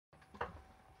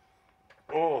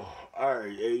Oh,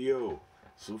 alright, hey yo.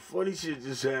 Some funny shit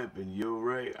just happened, yo,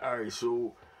 right? Alright,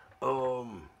 so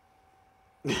um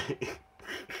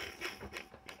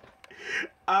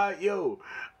yo,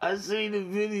 I seen the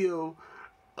video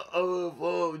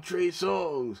of Trey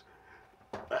Songz.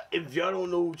 If y'all don't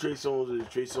know who Trey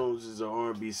Songz is an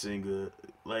R&B singer,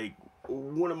 like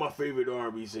one of my favorite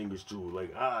R&B singers too.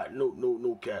 Like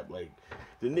no cap, like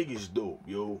the nigga's dope,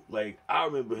 yo. Like I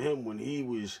remember him when he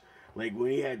was like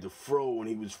when he had the fro and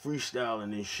he was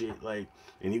freestyling and shit, like,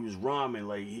 and he was rhyming,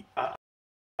 like I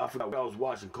forgot I was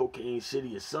watching Cocaine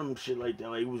City or some shit like that.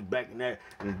 Like he was back in that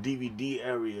in the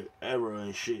DVD era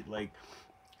and shit, like,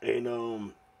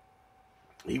 and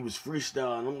he was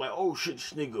freestyling. I'm like, oh shit,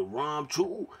 this nigga rhyme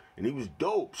too, and he was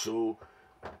dope. So,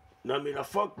 I mean, I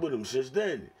fucked with him since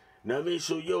then. Know what I mean?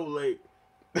 So yo, like,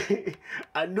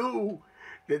 I knew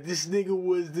that this nigga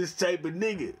was this type of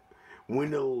nigga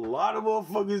when a lot of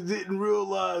motherfuckers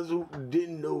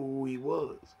didn't know who he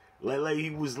was. Like he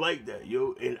was like that,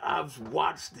 yo. And I've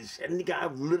watched this. And nigga,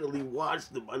 I've literally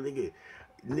watched him. My nigga.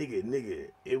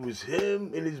 It was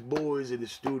him and his boys in the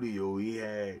studio. He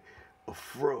had a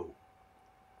fro.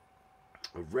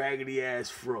 A raggedy ass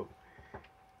fro.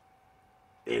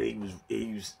 And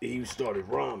he started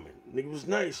rhyming. Nigga was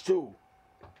nice too.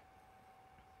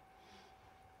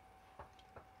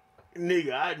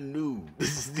 Nigga, I knew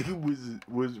this nigga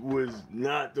was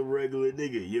not the regular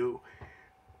nigga, yo.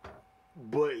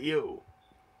 But yo,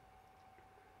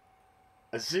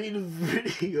 I seen a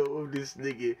video of this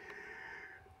nigga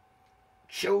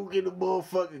choking a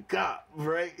motherfucking cop,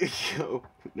 right? Yo,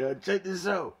 now check this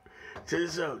out. Check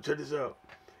this out.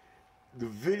 The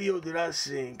video that I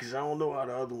seen, cause I don't know how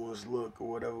the other ones look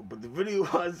or whatever, but the video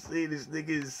I seen, this nigga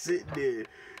is sitting there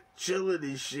chilling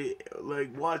and shit,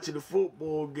 like watching a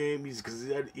football game. He's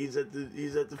at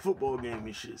the football game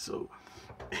and shit. So,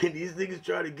 and these niggas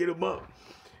try to get him up,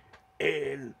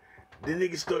 and the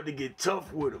niggas start to get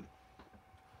tough with him.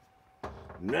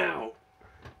 Now,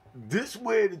 this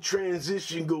where the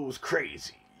transition goes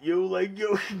crazy. Yo, like,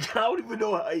 yo, I don't even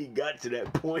know how he got to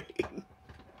that point.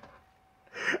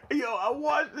 Yo, I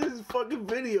watched this fucking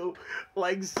video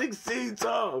like 16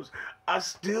 times. I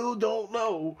still don't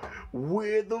know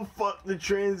where the fuck the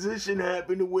transition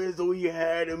happened to where so he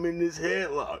had him in this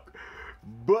headlock.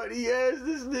 But he has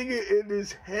this nigga in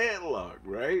this headlock,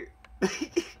 right?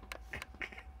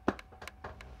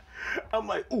 I'm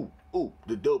like, ooh,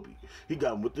 the dopey. He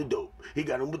got him with the dope. He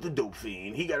got him with the dope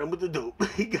fiend. He got him with the dope.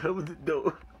 He got him with the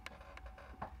dope.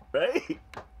 Right?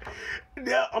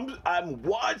 Now I'm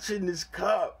watching this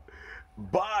cop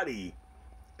body.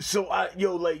 So like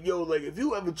if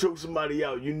you ever choke somebody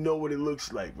out, you know what it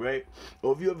looks like, right?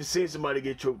 Or if you ever seen somebody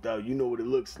get choked out, you know what it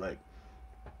looks like.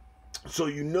 So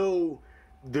you know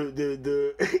you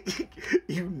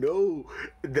know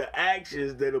the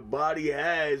actions that a body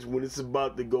has when it's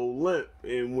about to go limp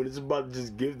and when it's about to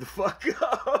just give the fuck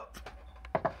up.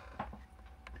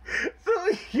 So,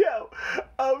 yo,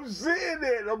 I'm sitting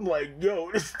there and I'm like,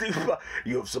 yo, this thing,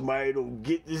 yo, if somebody don't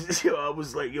get this, yo, I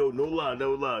was like, yo, no lie,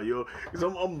 yo, because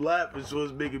I'm laughing, so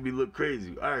it's making me look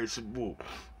crazy. All right, so, boom.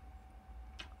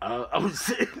 I was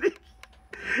sitting.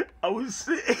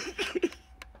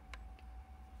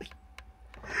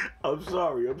 I'm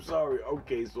sorry.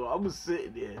 Okay, so I was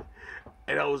sitting there,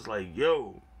 and I was like,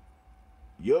 yo,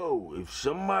 if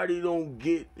somebody don't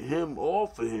get him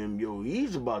off of him, yo,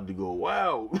 he's about to go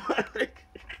wow.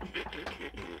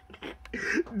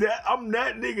 I'm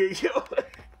that nigga, yo.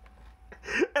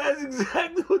 That's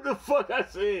exactly what the fuck I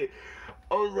said.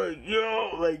 I was like,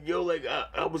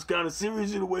 I was kind of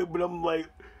serious in a way, but I'm like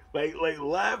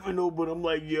laughing though, but I'm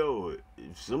like, yo,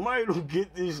 if somebody don't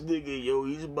get this nigga, yo,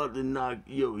 he's about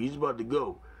to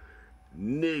go.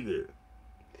 Nigga.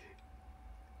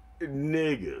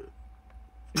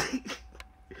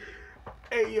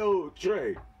 Hey yo,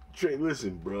 Trey,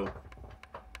 listen, bro.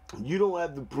 You don't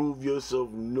have to prove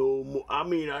yourself no more. I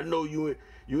mean, I know you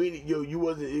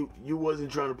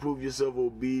wasn't trying to prove yourself or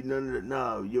be none of that.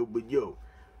 Nah, yo, but yo,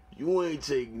 you ain't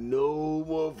take no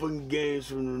motherfucking games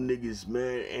from them niggas,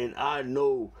 man. And I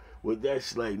know what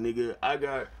that's like, nigga. I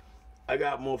got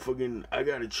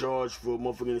a charge for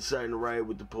motherfucking inciting a riot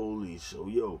with the police. So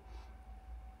yo,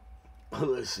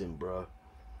 listen, bro.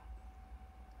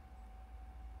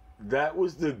 That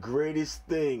was the greatest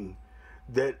thing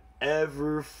that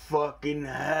ever fucking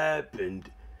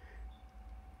happened.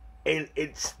 And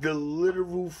it's the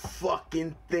literal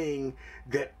fucking thing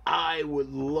that I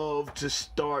would love to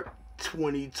start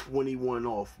 2021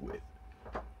 off with.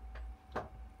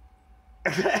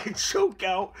 That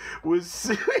chokeout was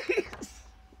serious.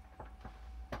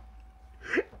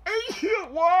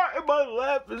 And why am I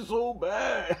laughing so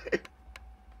bad?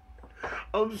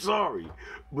 I'm sorry,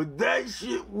 but that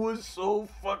shit was so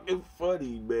fucking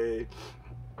funny, man.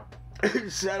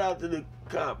 Shout out to the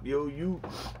cop, yo. You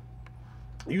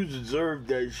deserved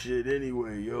that shit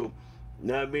anyway, yo.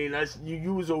 Know what I mean?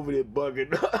 You was over there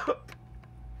bugging up.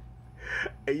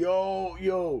 And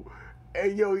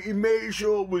and yo, he made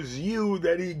sure it was you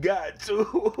that he got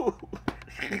too.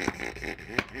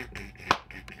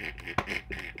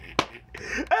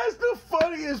 That's the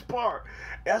funniest part.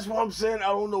 That's what I'm saying. I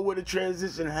don't know where the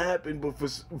transition happened, but for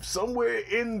somewhere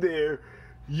in there,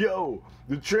 yo,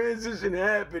 the transition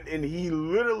happened, and he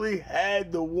literally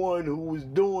had the one who was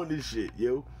doing this shit,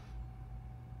 yo.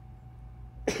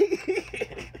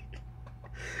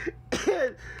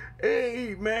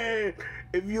 Hey, man,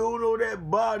 if you don't know that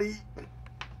body,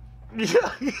 hey,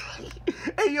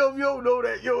 yo, if you don't know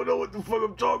that, you don't know what the fuck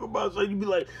I'm talking about, so you be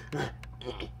like,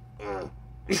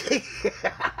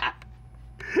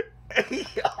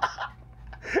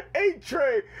 hey,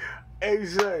 Trey, hey,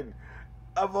 son,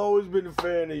 I've always been a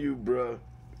fan of you, bro.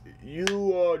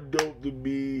 You are dope to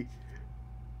be.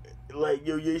 Like,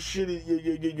 yo, your shit is,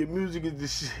 your music is the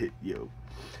shit, yo.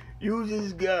 You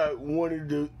just got one of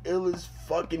the illest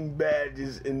fucking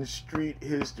badges in street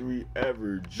history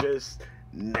ever just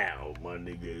now, my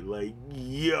nigga. Like,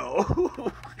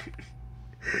 yo.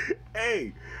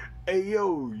 Hey,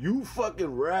 yo, you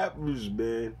fucking rappers,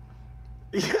 man.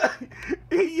 Hey,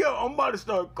 yo, I'm about to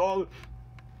start calling.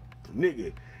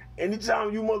 Nigga,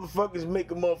 anytime you motherfuckers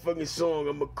make a motherfucking song,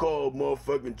 I'ma call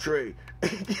motherfucking Trey.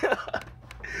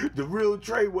 The real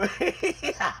Trey way.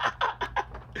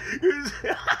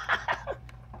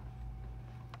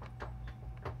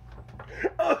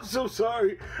 I'm so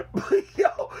sorry, but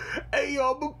yo, hey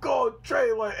yo, I'm gonna call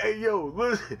Trey like, hey yo,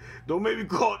 listen, don't make me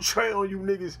call Trey on you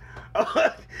niggas.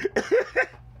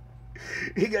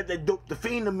 He got that dope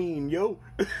dopamine, yo.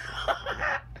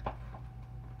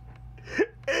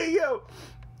 Hey yo,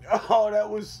 oh, that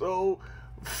was so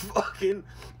fucking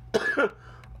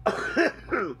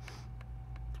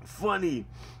funny.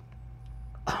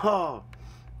 Oh,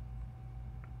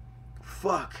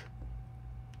 fuck.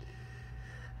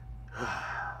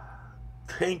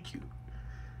 Thank you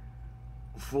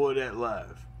for that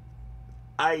live.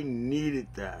 I needed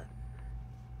that.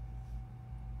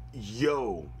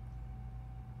 Yo,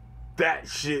 that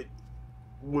shit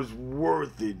was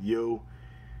worth it, yo.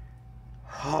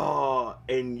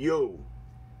 And yo,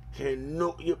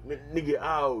 nigga,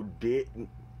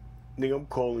 nigga, I'm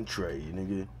calling Trey,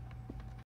 nigga.